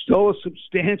still a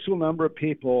substantial number of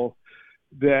people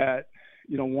that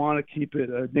want to keep it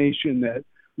a nation that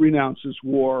renounces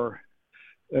war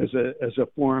as a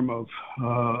form of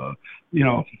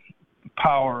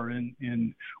power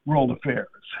in world affairs.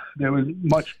 They would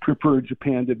much prefer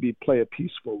Japan to play a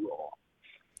peaceful role.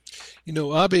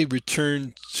 Abe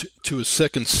returned to a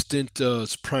second stint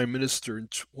as prime minister in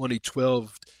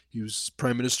 2012. He was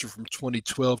prime minister from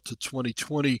 2012 to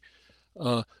 2020,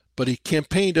 but he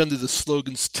campaigned under the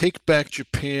slogans "Take Back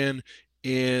Japan"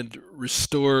 and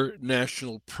 "Restore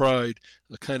National Pride,"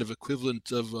 a kind of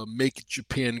equivalent of "Make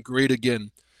Japan Great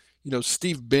Again."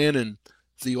 Steve Bannon,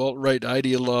 the alt-right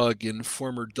ideologue and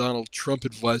former Donald Trump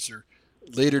advisor,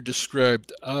 later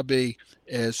described Abe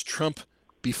as Trump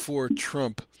before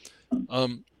Trump.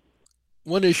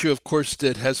 One issue, of course,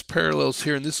 that has parallels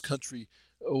here in this country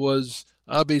was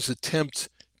Abe's attempt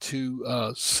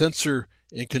to censor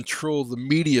and control the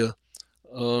media.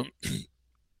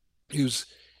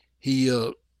 He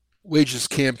waged his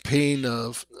campaign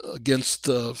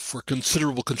for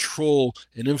considerable control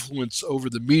and influence over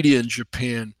the media in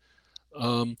Japan,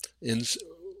 and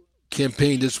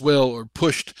campaigned as well, or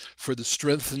pushed for the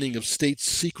strengthening of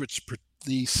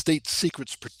the state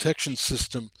secrets protection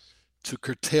system to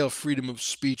curtail freedom of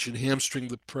speech and hamstring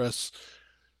the press.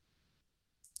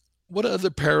 What other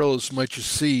parallels might you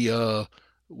see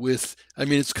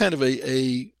it's kind of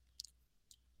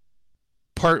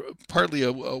partly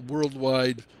a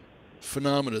worldwide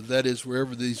phenomena. That is,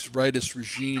 wherever these rightist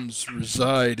regimes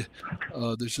reside,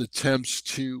 there's attempts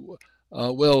to,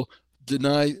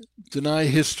 deny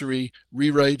history,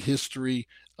 rewrite history,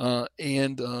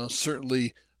 and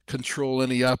certainly control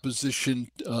any opposition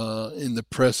in the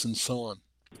press and so on.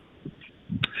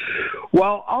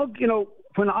 Well,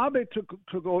 when Abe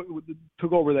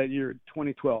took over that year,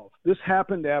 2012, this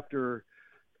happened after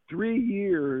 3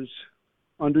 years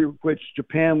under which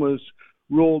Japan was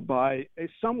ruled by a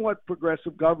somewhat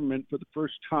progressive government for the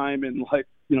first time in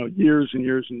years and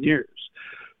years and years.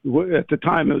 At the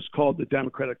time, it was called the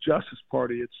Democratic Justice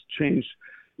Party. It's changed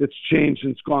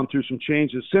and it's gone through some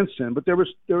changes since then. But there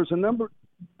was a number.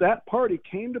 That party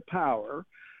came to power.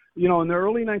 In the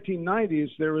early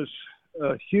 1990s, there was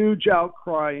a huge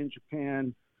outcry in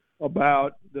Japan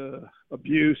about the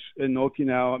abuse in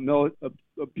Okinawa,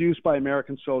 abuse by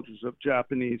American soldiers of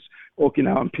Japanese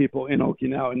Okinawan people in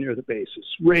Okinawa near the bases,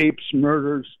 rapes,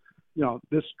 murders.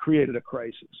 This created a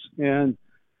crisis. And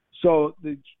so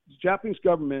the Japanese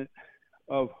government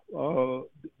of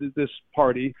this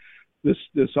party,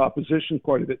 this opposition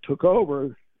party that took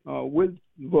over with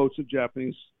votes of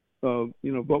Japanese,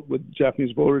 with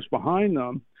Japanese voters behind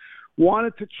them,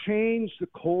 wanted to change the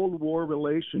Cold War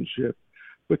relationship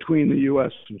between the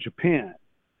U.S. and Japan.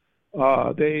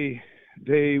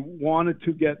 They wanted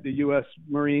to get the U.S.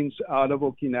 Marines out of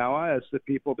Okinawa, as the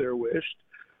people there wished,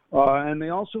 and they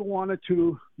also wanted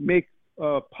to make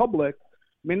public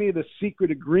many of the secret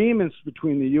agreements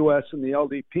between the U.S. and the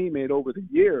LDP made over the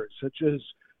years, such as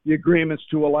the agreements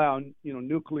to allow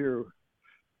nuclear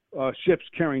ships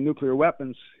carrying nuclear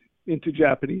weapons into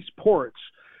Japanese ports.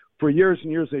 For years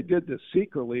and years, they did this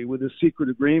secretly with a secret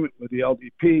agreement with the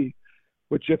LDP,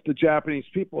 which, if the Japanese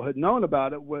people had known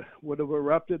about it, would have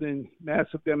erupted in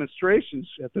massive demonstrations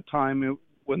at the time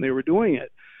when they were doing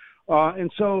it.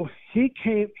 And so he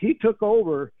took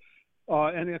over,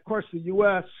 and of course the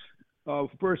U.S.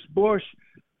 First Bush,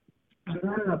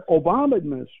 Obama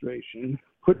administration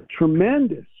put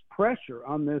tremendous pressure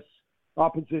on this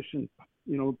opposition,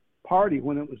 party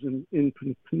when it was in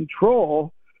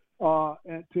control,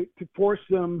 and to force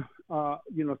them,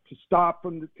 to stop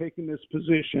from taking this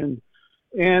position.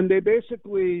 And they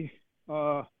basically,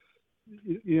 that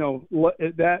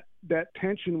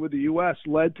tension with the U.S.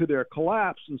 led to their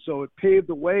collapse. And so it paved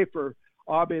the way for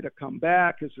Abe to come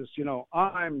back as this,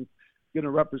 I'm going to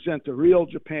represent the real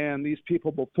Japan. These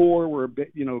people before were,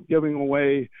 giving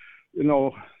away,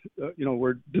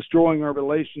 we're destroying our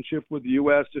relationship with the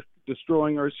U.S.,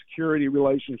 destroying our security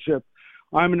relationship.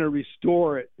 I'm going to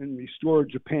restore it and restore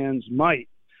Japan's might.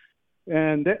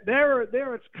 And there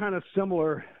it's kind of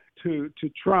similar to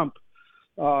Trump,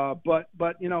 but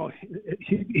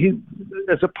he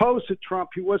as opposed to Trump,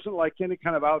 he wasn't like any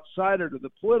kind of outsider to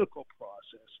the political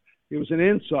process. He was an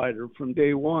insider from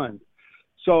day one.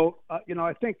 So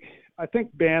I think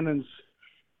Bannon's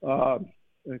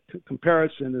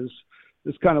comparison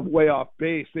is kind of way off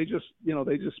base. They just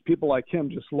people like him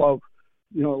just loved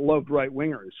right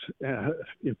wingers,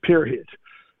 period.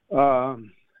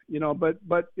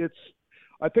 But it's.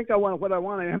 I think what I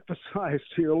want to emphasize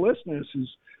to your listeners is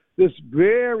this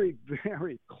very,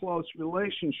 very close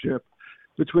relationship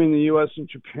between the U.S. and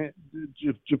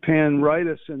Japan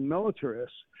rightists and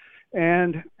militarists.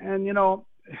 And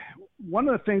one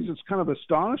of the things that's kind of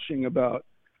astonishing about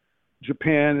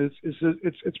Japan is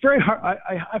it's very hard.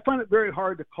 I find it very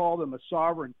hard to call them a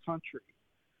sovereign country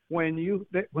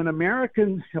when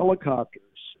American helicopters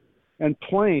and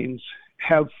planes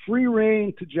have free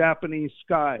reign to Japanese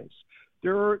skies.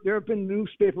 There have been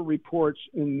newspaper reports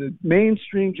in the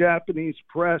mainstream Japanese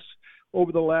press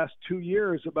over the last 2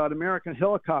 years about American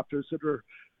helicopters that are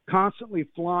constantly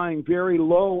flying very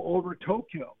low over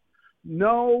Tokyo.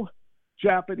 No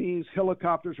Japanese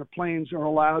helicopters or planes are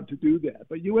allowed to do that,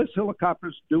 but U.S.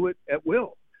 helicopters do it at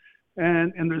will.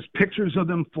 And there's pictures of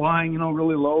them flying,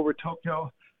 really low over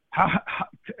Tokyo.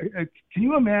 Can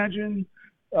you imagine,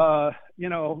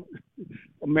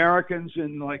 Americans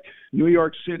in like New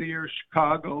York City or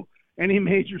Chicago, any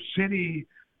major city,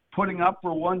 putting up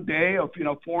for one day of,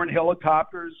 foreign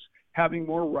helicopters having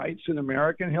more rights than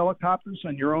American helicopters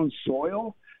on your own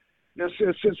soil?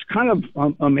 It's kind of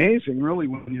amazing, really,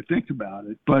 when you think about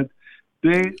it. But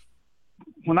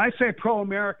when I say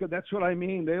pro-America, that's what I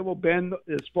mean. They will bend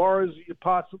as far as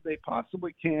they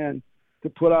possibly can to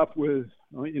put up with,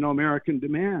 American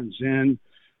demands. And,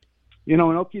 in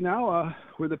Okinawa,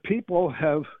 where the people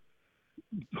have,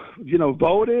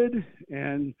 voted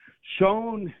and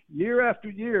shown year after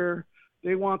year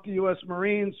they want the U.S.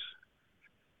 Marines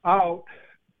out,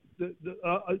 the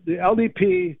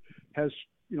LDP has,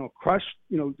 crushed,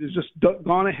 has just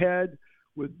gone ahead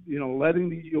with, letting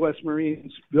the U.S.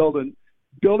 Marines building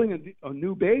a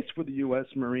new base for the U.S.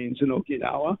 Marines in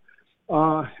Okinawa,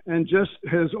 and just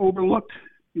has overlooked,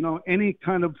 any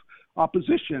kind of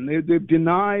opposition. They've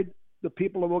denied the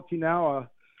people of Okinawa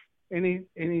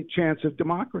any chance of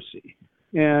democracy.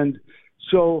 And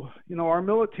so, our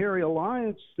military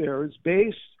alliance there is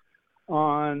based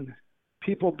on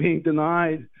people being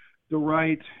denied the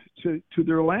right to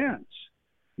their lands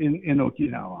in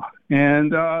Okinawa.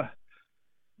 And, I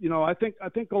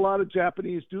think a lot of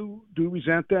Japanese do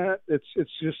resent that. It's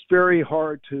just very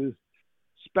hard to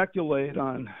speculate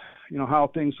on, how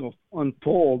things will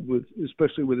unfold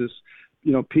especially with this,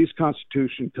 peace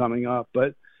constitution coming up.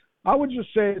 But I would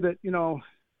just say that,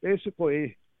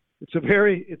 basically it's a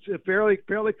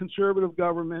fairly conservative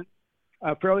government,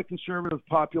 a fairly conservative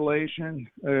population.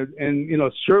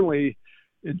 And, certainly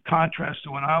in contrast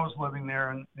to when I was living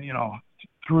there and,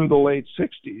 through the late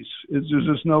 60s, there's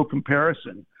just no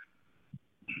comparison.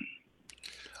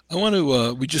 I want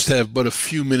to, we just have but a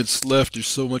few minutes left. There's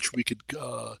so much we could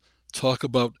talk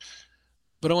about,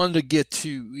 but I wanted to get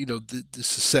to,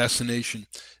 this assassination.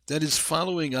 That is,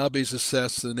 following Abe's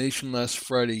assassination last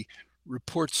Friday,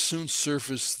 reports soon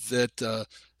surfaced that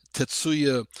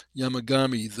Tetsuya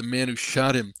Yamagami, the man who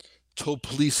shot him, told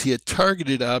police he had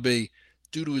targeted Abe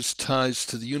due to his ties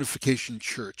to the Unification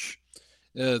Church,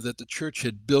 that the church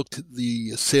had bilked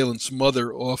the assailant's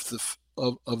mother off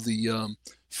the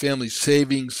family's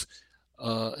savings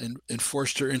and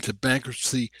forced her into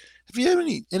bankruptcy. Have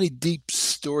you any deep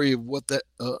story of what that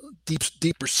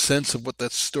deeper sense of what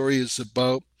that story is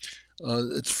about?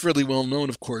 It's fairly well known,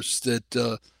 of course, that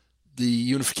the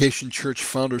Unification Church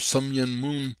founder Sun Myung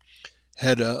Moon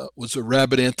was a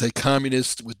rabid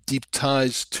anti-communist with deep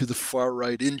ties to the far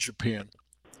right in Japan.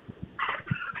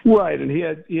 Right, and he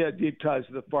had deep ties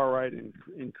to the far right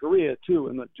in Korea too,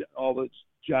 and all the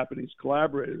Japanese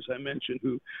collaborators I mentioned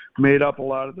who made up a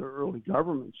lot of the early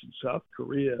governments in South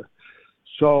Korea.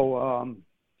 So,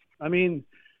 the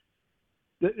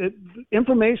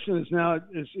information is now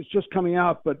is just coming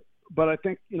out, but I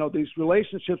think these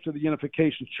relationships to the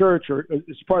Unification Church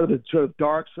is part of the sort of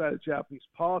dark side of Japanese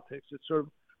politics. It's sort of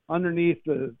underneath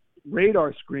the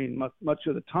radar screen much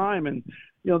of the time, and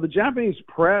the Japanese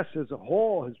press as a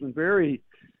whole has been very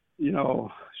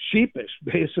sheepish,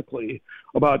 basically,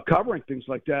 about covering things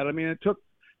like that. I mean, it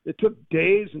took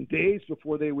days and days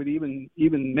before they would even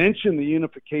mention the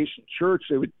Unification Church.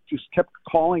 They would just kept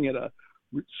calling it a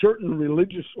certain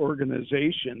religious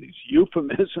organization, these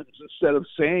euphemisms, instead of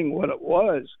saying what it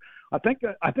was. I think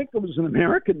it was an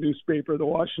American newspaper, the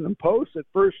Washington Post, that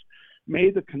first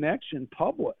made the connection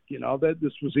public, that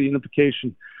this was a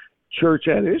Unification Church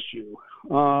at issue.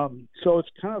 So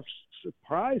it's kind of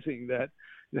surprising that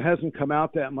it hasn't come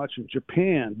out that much in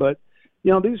Japan. But,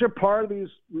 these are part of these,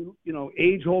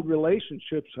 age-old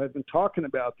relationships I've been talking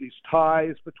about, these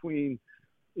ties between,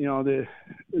 the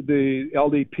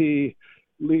LDP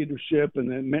leadership and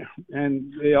the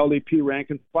LDP rank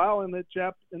and file and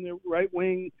the right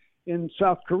wing in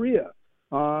South Korea,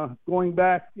 going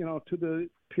back, to the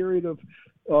period of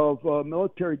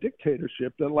military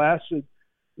dictatorship that lasted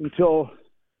until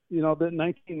the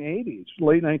 1980s,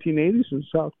 late 1980s in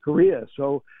South Korea.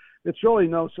 So it's really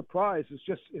no surprise. It's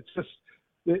just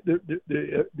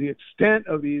the extent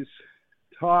of these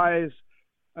ties.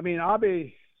 I mean,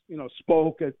 Abe,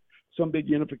 spoke at some big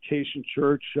unification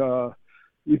church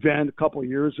event a couple of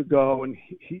years ago, and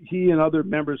he and other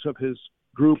members of his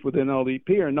group within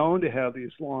LDP are known to have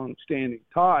these long-standing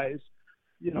ties.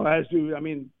 When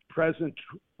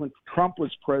Trump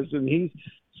was president, he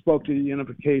spoke to the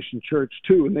Unification Church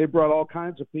too, and they brought all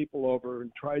kinds of people over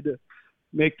and tried to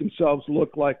make themselves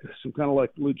look like some kind of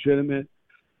like legitimate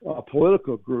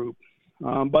political group.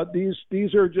 But these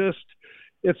are just,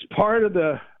 it's part of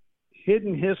the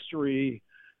hidden history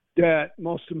that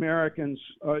most Americans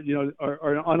are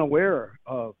unaware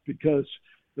of, because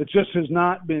it just has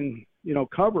not been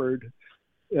covered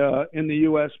in the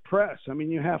U.S. press. I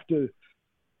mean, you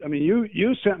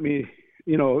sent me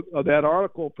that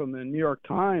article from the New York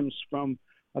Times from,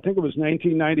 I think it was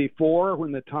 1994,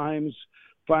 when the Times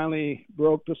finally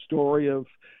broke the story of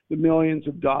the millions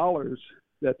of dollars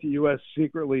that the U.S.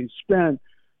 secretly spent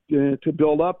to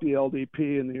build up the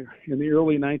LDP in the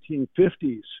early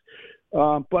 1950s.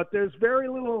 But there's very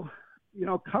little,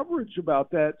 coverage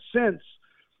about that since,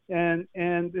 and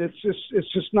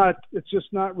it's just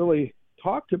not really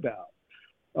talked about.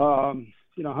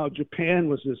 How Japan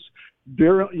was this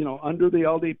under the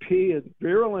LDP, and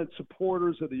virulent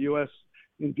supporters of the U.S.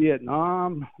 in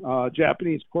Vietnam.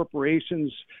 Japanese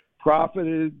corporations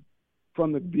profited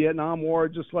from the Vietnam War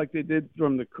just like they did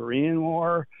from the Korean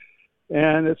War,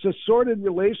 and it's a sordid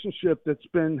relationship that's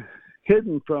been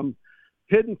hidden from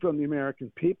the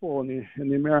American people and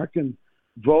the American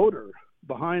voter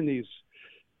behind these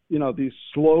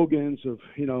slogans of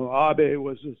Abe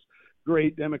was this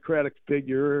great democratic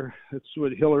figure. That's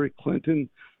what Hillary Clinton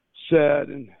said,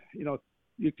 and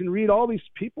you can read all these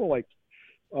people like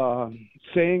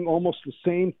saying almost the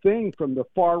same thing from the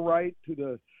far right to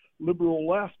the liberal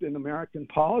left in American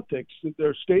politics.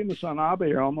 Their statements on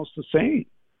Abe are almost the same,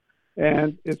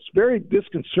 and it's very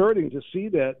disconcerting to see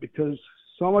that, because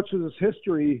so much of this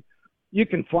history, you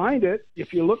can find it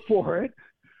if you look for it,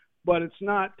 but it's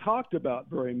not talked about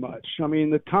very much. I mean,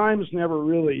 the Times never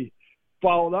really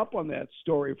followed up on that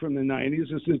story from the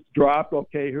 90s. It's just dropped,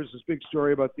 okay, here's this big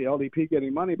story about the LDP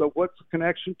getting money, but what's the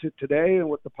connection to today and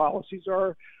what the policies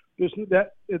are?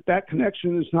 That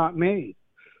connection is not made.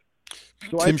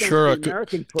 So I think the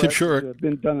American press has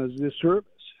been done as a disservice.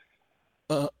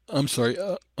 I'm sorry.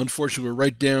 Unfortunately, we're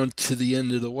right down to the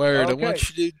end of the wire. Okay. I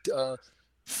want you to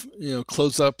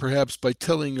close out perhaps by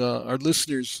telling our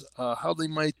listeners how they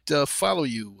might follow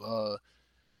you,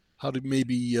 how to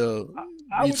maybe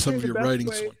read some of your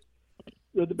writings.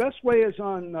 The best way is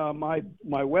on my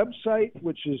website,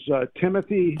 which is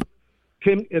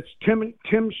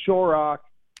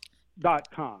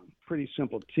timshorrock.com. Pretty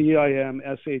simple.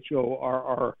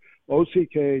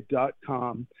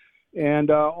 TIMSHORROCK.com.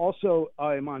 And also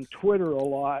I'm on Twitter a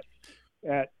lot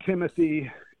at Timothy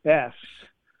S.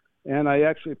 And I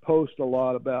actually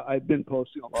I've been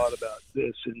posting a lot about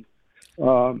this. And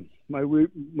my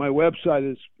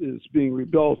website is being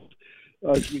rebuilt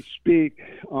as we speak.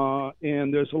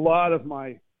 And there's a lot of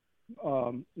my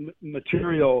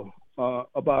material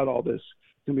about all this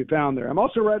can be found there. I'm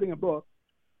also writing a book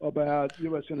about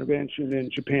U.S. intervention in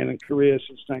Japan and Korea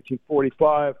since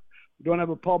 1945. We don't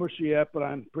have a publisher yet, but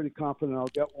I'm pretty confident I'll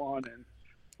get one.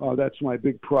 And that's my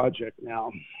big project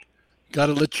now. Got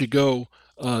to let you go.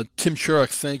 Tim Shorrock,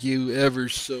 thank you ever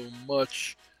so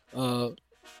much. I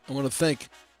want to thank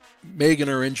Megan,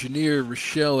 our engineer,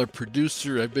 Rochelle, our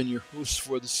producer. I've been your host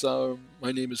for this hour.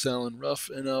 My name is Alan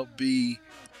Ruff, and I'll be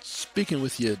speaking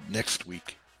with you next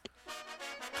week.